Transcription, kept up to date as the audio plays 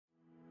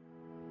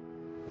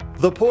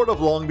The Port of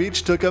Long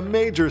Beach took a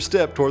major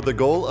step toward the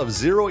goal of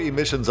zero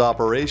emissions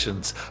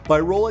operations by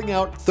rolling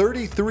out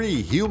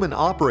 33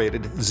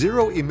 human-operated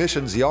zero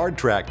emissions yard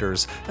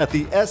tractors at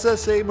the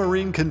SSA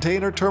Marine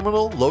Container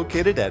Terminal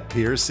located at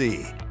Pier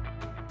C.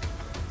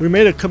 We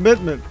made a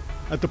commitment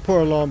at the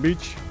Port of Long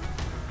Beach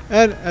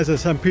and as a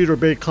San Pedro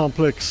Bay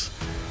Complex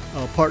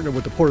partner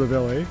with the Port of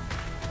LA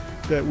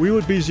that we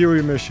would be zero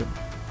emission,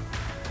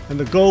 and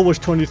the goal was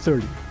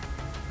 2030.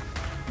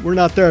 We're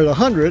not there at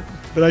 100,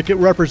 but I can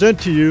represent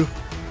to you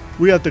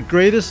we have the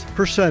greatest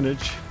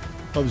percentage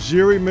of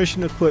zero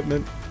emission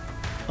equipment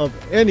of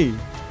any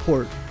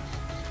port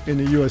in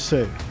the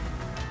USA.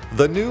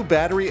 The new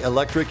battery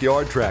electric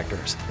yard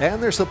tractors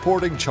and their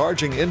supporting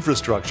charging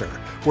infrastructure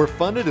were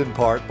funded in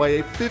part by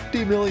a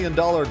 $50 million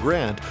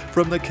grant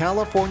from the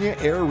California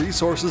Air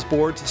Resources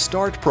Board's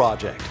START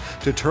project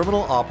to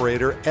terminal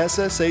operator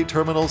SSA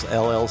Terminals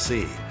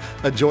LLC,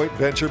 a joint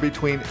venture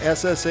between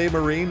SSA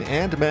Marine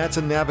and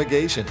Matson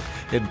Navigation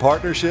in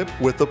partnership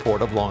with the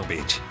Port of Long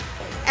Beach.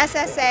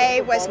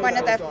 SSA was one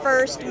of the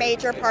first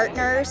major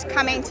partners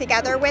coming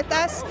together with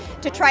us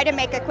to try to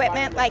make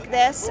equipment like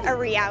this a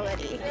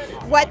reality.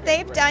 What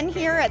they've done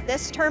here at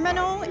this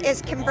terminal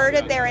is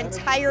converted their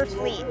entire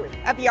fleet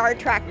of yard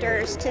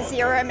tractors to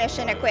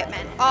zero-emission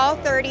equipment. All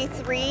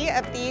 33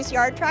 of these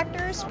yard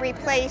tractors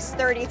replace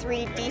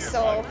 33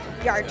 diesel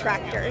yard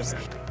tractors.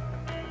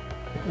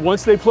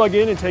 Once they plug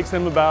in, it takes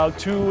them about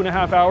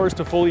 2.5 hours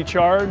to fully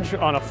charge.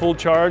 On a full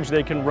charge,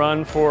 they can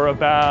run for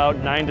about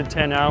 9 to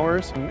 10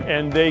 hours,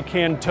 and they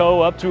can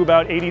tow up to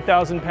about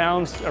 80,000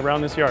 pounds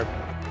around this yard.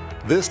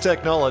 This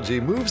technology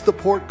moves the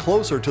port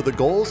closer to the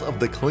goals of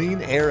the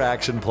Clean Air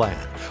Action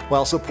Plan,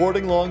 while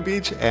supporting Long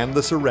Beach and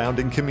the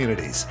surrounding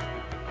communities.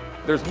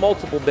 There's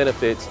multiple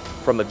benefits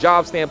from the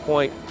job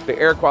standpoint, the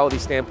air quality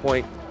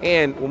standpoint,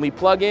 and when we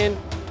plug in,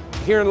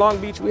 here in Long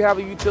Beach, we have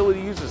a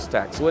utility users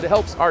tax, so it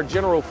helps our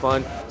general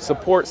fund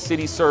support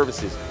city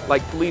services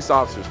like police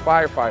officers,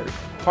 firefighters,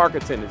 park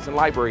attendants, and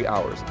library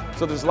hours.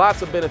 So there's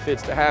lots of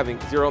benefits to having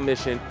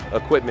zero-emission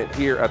equipment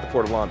here at the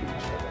Port of Long Beach.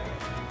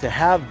 To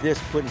have this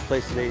put in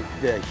place today,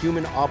 the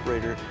human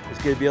operator is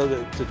going to be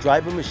able to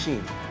drive a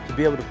machine, to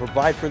be able to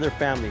provide for their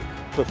family,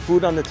 put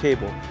food on the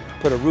table,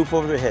 put a roof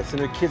over their heads,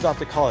 send their kids off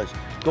to college,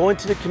 go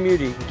into the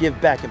community and give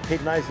back and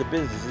patronize the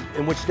businesses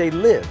in which they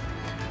live.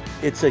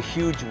 It's a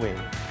huge win.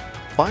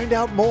 Find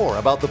out more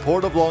about the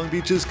Port of Long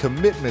Beach's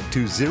commitment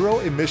to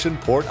zero-emission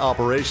port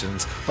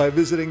operations by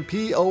visiting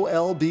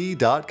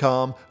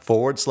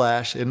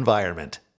polb.com/environment.